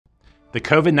The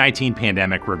COVID-19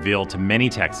 pandemic revealed to many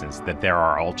Texans that there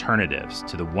are alternatives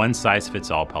to the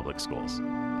one-size-fits-all public schools.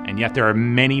 And yet there are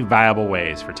many viable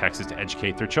ways for Texans to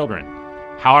educate their children.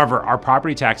 However, our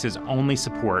property taxes only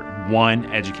support one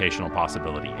educational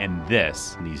possibility, and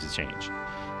this needs to change.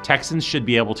 Texans should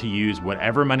be able to use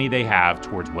whatever money they have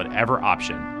towards whatever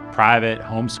option, private,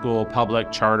 homeschool,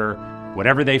 public, charter,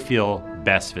 whatever they feel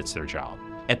best fits their child.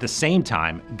 At the same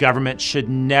time, government should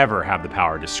never have the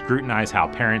power to scrutinize how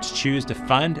parents choose to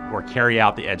fund or carry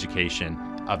out the education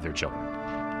of their children.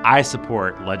 I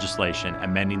support legislation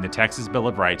amending the Texas Bill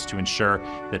of Rights to ensure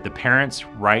that the parents'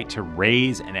 right to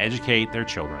raise and educate their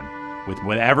children with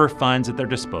whatever funds at their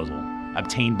disposal,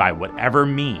 obtained by whatever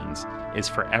means, is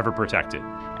forever protected,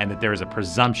 and that there is a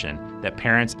presumption that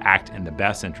parents act in the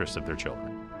best interest of their children.